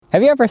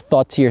Have you ever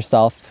thought to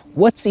yourself,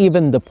 what's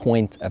even the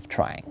point of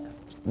trying?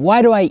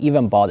 Why do I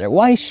even bother?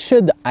 Why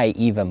should I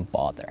even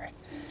bother?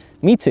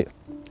 Me too.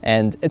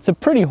 And it's a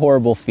pretty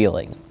horrible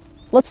feeling.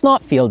 Let's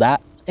not feel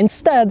that.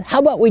 Instead, how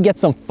about we get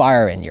some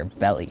fire in your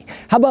belly?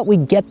 How about we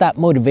get that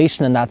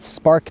motivation and that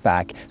spark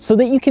back so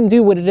that you can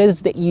do what it is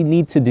that you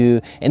need to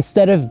do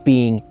instead of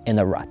being in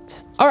a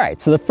rut? All right,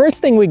 so the first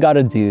thing we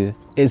gotta do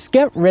is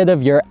get rid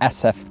of your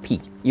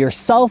SFP, your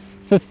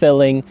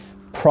self-fulfilling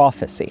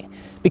prophecy.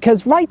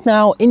 Because right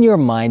now in your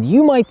mind,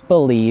 you might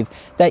believe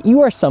that you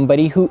are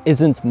somebody who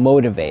isn't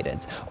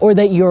motivated, or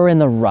that you're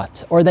in a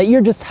rut, or that you're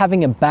just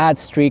having a bad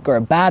streak or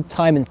a bad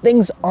time and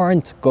things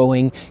aren't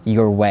going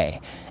your way.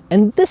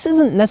 And this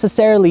isn't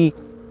necessarily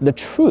the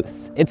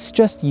truth. It's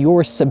just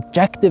your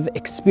subjective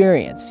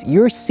experience.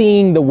 You're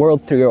seeing the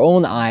world through your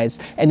own eyes,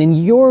 and in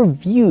your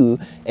view,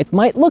 it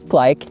might look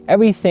like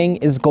everything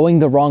is going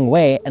the wrong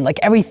way and like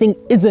everything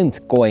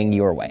isn't going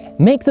your way.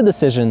 Make the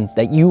decision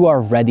that you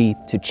are ready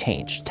to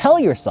change. Tell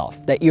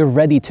yourself that you're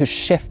ready to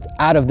shift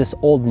out of this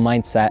old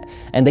mindset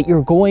and that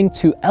you're going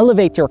to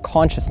elevate your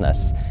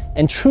consciousness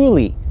and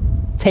truly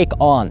take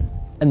on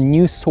a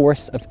new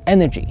source of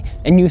energy,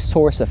 a new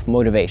source of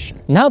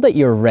motivation. Now that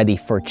you're ready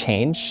for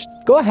change,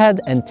 go ahead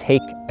and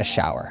take a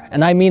shower.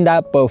 And I mean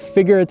that both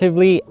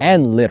figuratively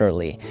and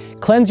literally.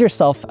 Cleanse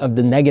yourself of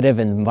the negative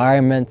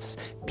environments,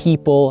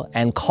 people,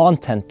 and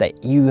content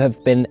that you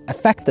have been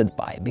affected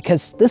by,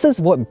 because this is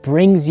what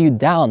brings you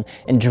down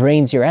and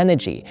drains your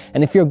energy.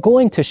 And if you're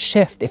going to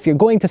shift, if you're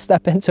going to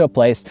step into a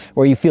place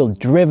where you feel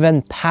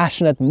driven,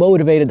 passionate,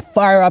 motivated,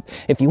 fire up,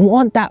 if you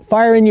want that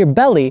fire in your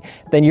belly,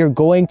 then you're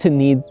going to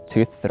need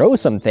to throw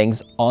some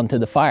things onto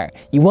the fire.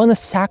 You want to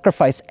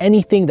sacrifice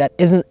anything that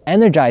isn't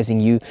energizing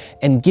you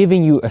and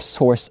giving you a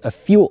source of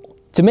fuel.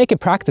 To make it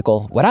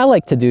practical, what I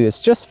like to do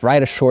is just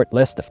write a short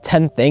list of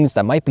 10 things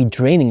that might be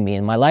draining me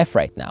in my life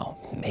right now.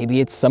 Maybe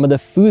it's some of the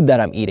food that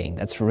I'm eating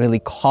that's really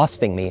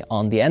costing me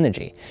on the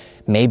energy.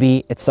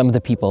 Maybe it's some of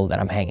the people that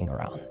I'm hanging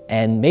around.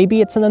 And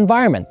maybe it's an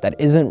environment that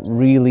isn't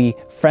really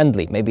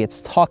friendly. Maybe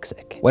it's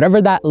toxic. Whatever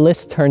that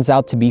list turns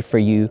out to be for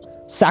you,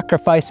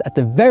 sacrifice at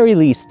the very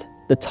least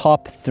the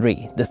top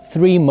three, the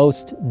three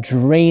most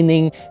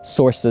draining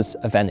sources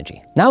of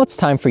energy. Now it's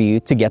time for you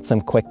to get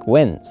some quick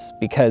wins,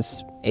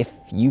 because if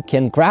you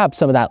can grab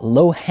some of that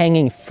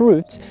low-hanging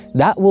fruit,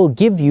 that will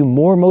give you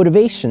more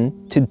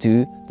motivation to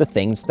do the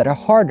things that are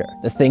harder,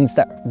 the things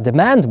that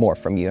demand more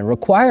from you and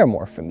require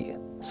more from you.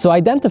 So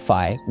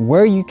identify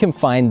where you can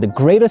find the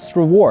greatest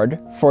reward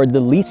for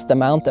the least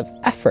amount of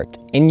effort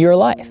in your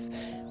life.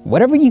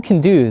 Whatever you can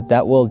do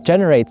that will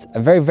generate a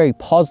very, very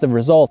positive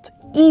result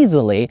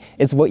easily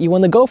is what you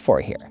want to go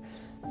for here.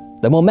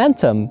 The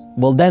momentum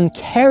will then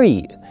carry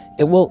you.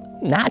 It will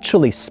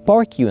naturally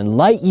spark you and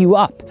light you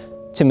up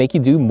to make you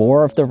do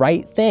more of the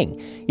right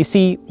thing. You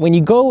see, when you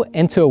go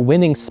into a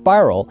winning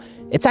spiral,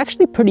 it's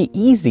actually pretty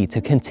easy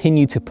to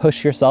continue to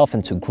push yourself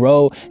and to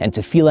grow and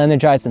to feel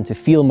energized and to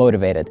feel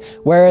motivated.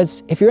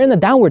 Whereas if you're in a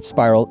downward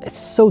spiral, it's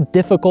so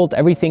difficult,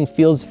 everything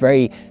feels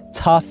very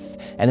tough,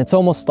 and it's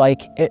almost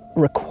like it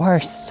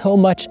requires so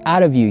much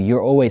out of you.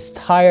 You're always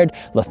tired,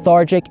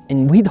 lethargic,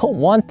 and we don't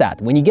want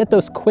that. When you get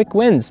those quick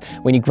wins,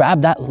 when you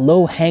grab that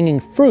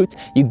low-hanging fruit,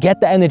 you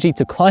get the energy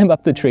to climb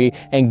up the tree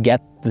and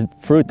get the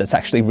fruit that's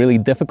actually really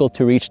difficult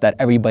to reach that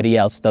everybody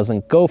else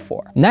doesn't go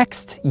for.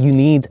 Next, you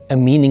need a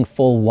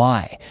meaningful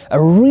why,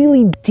 a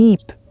really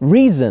deep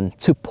reason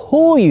to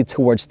pull you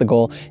towards the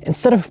goal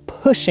instead of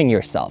pushing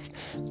yourself.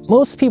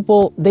 Most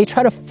people, they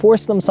try to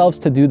force themselves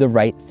to do the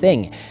right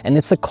thing, and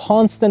it's a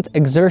constant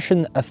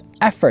exertion of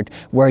effort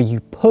where you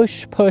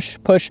push,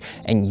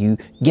 and you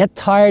get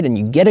tired and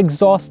you get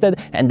exhausted,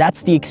 and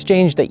that's the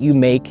exchange that you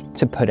make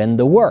to put in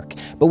the work.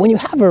 But when you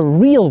have a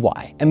real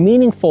why, a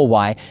meaningful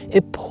why,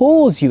 it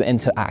pulls you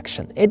into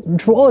action. It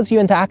draws you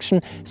into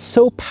action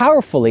so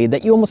powerfully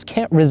that you almost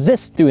can't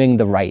resist doing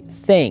the right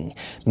thing.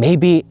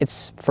 Maybe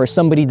it's for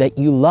somebody that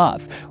you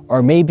love,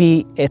 or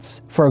maybe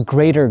it's for a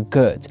greater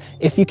good.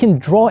 If you can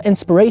draw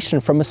inspiration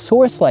from a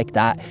source like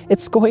that,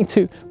 it's going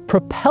to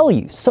propel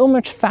you so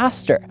much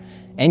faster.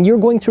 And you're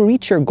going to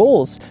reach your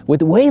goals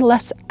with way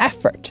less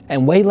effort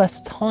and way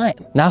less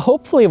time. Now,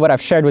 hopefully what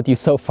I've shared with you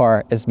so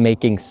far is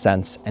making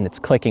sense and it's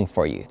clicking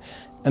for you.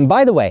 And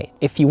by the way,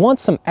 if you want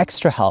some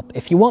extra help,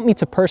 if you want me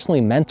to personally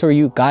mentor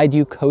you, guide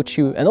you, coach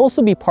you, and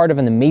also be part of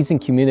an amazing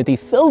community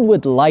filled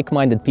with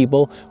like-minded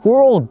people who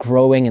are all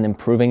growing and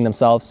improving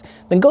themselves,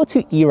 then go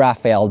to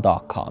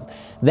eRaphael.com.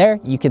 There,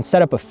 you can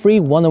set up a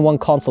free one-on-one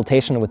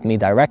consultation with me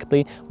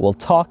directly. We'll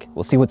talk,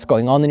 we'll see what's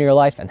going on in your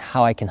life and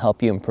how I can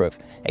help you improve.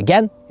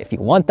 Again, if you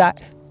want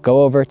that,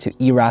 go over to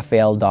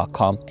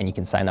eRaphael.com and you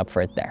can sign up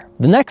for it there.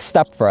 The next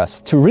step for us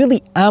to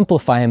really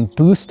amplify and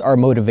boost our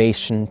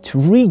motivation,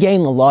 to regain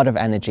a lot of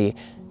energy,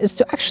 is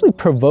to actually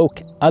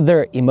provoke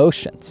other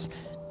emotions.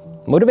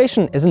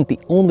 Motivation isn't the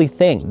only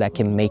thing that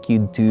can make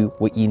you do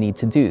what you need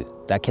to do,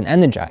 that can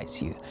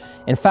energize you.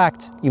 In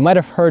fact, you might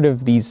have heard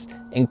of these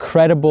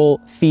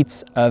incredible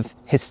feats of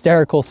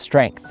hysterical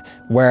strength,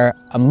 where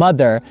a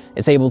mother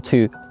is able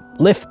to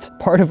lift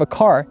part of a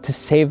car to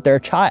save their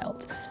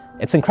child.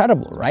 It's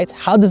incredible, right?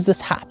 How does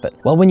this happen?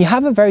 Well, when you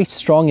have a very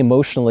strong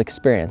emotional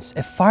experience,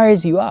 it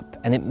fires you up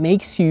and it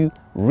makes you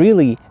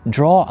really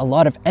draw a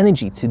lot of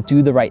energy to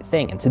do the right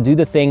thing and to do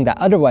the thing that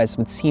otherwise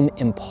would seem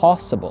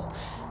impossible.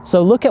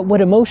 So look at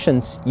what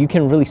emotions you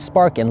can really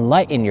spark and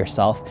light in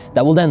yourself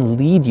that will then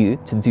lead you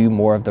to do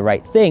more of the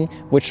right thing,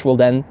 which will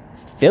then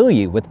fill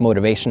you with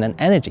motivation and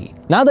energy.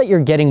 Now that you're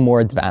getting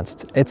more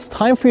advanced, it's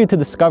time for you to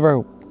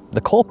discover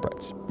the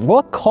culprits.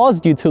 What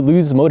caused you to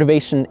lose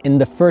motivation in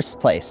the first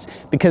place?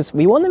 Because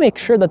we want to make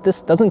sure that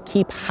this doesn't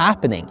keep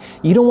happening.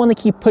 You don't want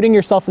to keep putting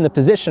yourself in the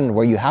position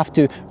where you have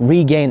to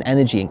regain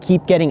energy and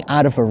keep getting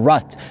out of a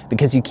rut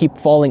because you keep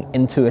falling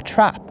into a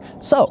trap.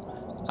 So,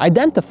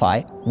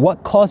 identify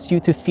what caused you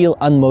to feel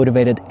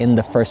unmotivated in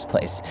the first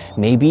place.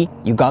 Maybe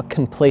you got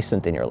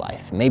complacent in your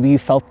life. Maybe you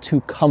felt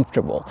too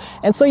comfortable.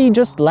 And so you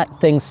just let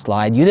things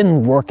slide. You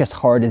didn't work as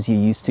hard as you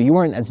used to. You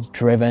weren't as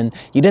driven.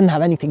 You didn't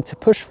have anything to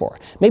push for.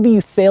 Maybe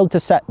you failed to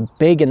set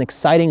big and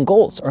exciting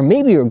goals. Or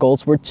maybe your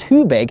goals were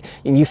too big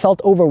and you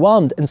felt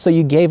overwhelmed and so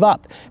you gave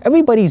up.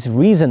 Everybody's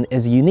reason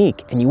is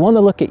unique and you want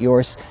to look at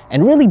yours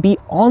and really be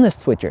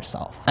honest with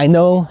yourself. I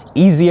know,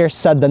 easier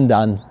said than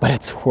done, but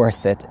it's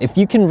worth it. If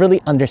you can really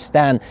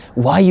understand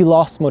why you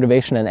lost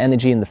motivation and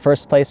energy in the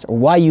first place or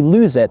why you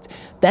lose it,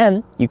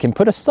 then you can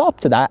put a stop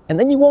to that and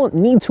then you won't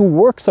need to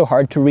work so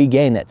hard to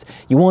regain it.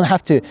 You won't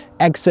have to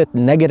exit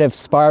negative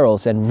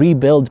spirals and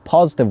rebuild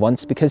positive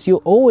ones because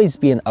you'll always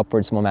be in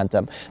upwards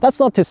momentum. That's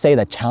not to say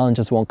that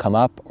challenges won't come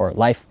up or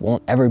life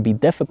won't ever be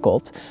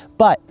difficult,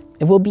 but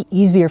it will be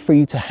easier for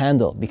you to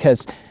handle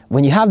because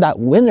when you have that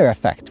winner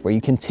effect where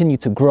you continue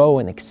to grow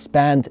and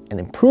expand and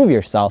improve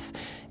yourself,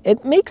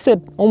 it makes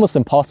it almost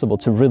impossible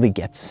to really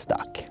get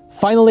stuck.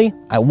 Finally,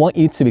 I want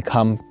you to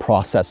become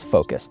process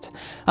focused.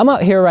 I'm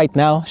out here right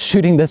now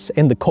shooting this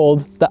in the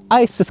cold. The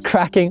ice is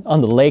cracking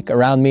on the lake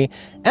around me,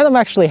 and I'm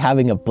actually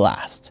having a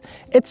blast.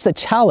 It's a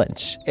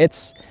challenge.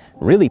 It's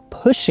really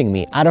pushing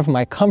me out of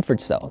my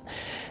comfort zone.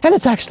 And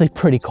it's actually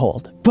pretty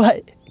cold,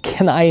 but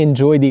can I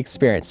enjoy the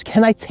experience?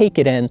 Can I take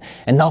it in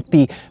and not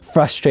be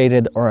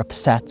frustrated or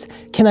upset?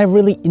 Can I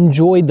really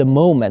enjoy the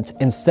moment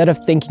instead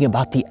of thinking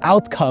about the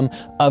outcome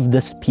of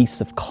this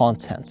piece of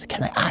content?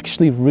 Can I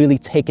actually really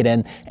take it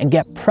in and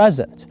get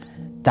present?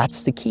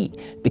 That's the key.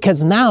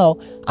 Because now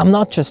I'm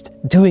not just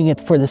doing it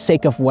for the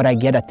sake of what I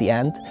get at the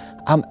end.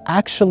 I'm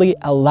actually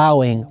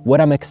allowing what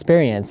I'm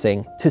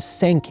experiencing to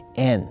sink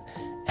in.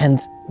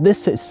 And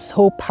this is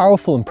so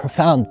powerful and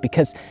profound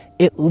because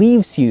it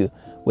leaves you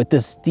with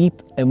this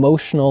deep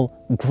emotional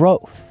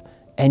growth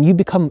and you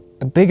become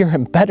a bigger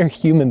and better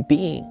human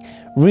being.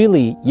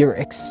 Really, you're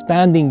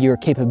expanding your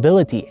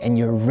capability and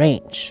your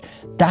range.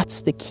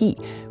 That's the key.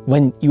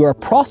 When you are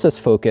process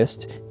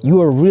focused,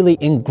 you are really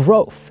in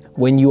growth.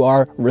 When you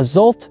are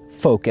result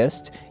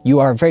focused, you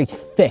are very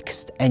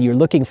fixed and you're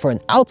looking for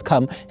an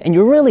outcome and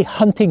you're really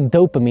hunting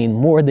dopamine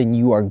more than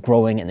you are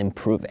growing and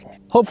improving.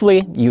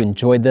 Hopefully you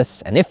enjoyed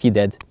this, and if you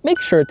did, make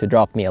sure to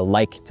drop me a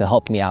like to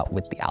help me out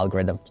with the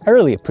algorithm. I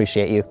really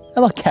appreciate you,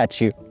 and I'll catch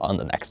you on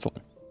the next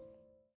one.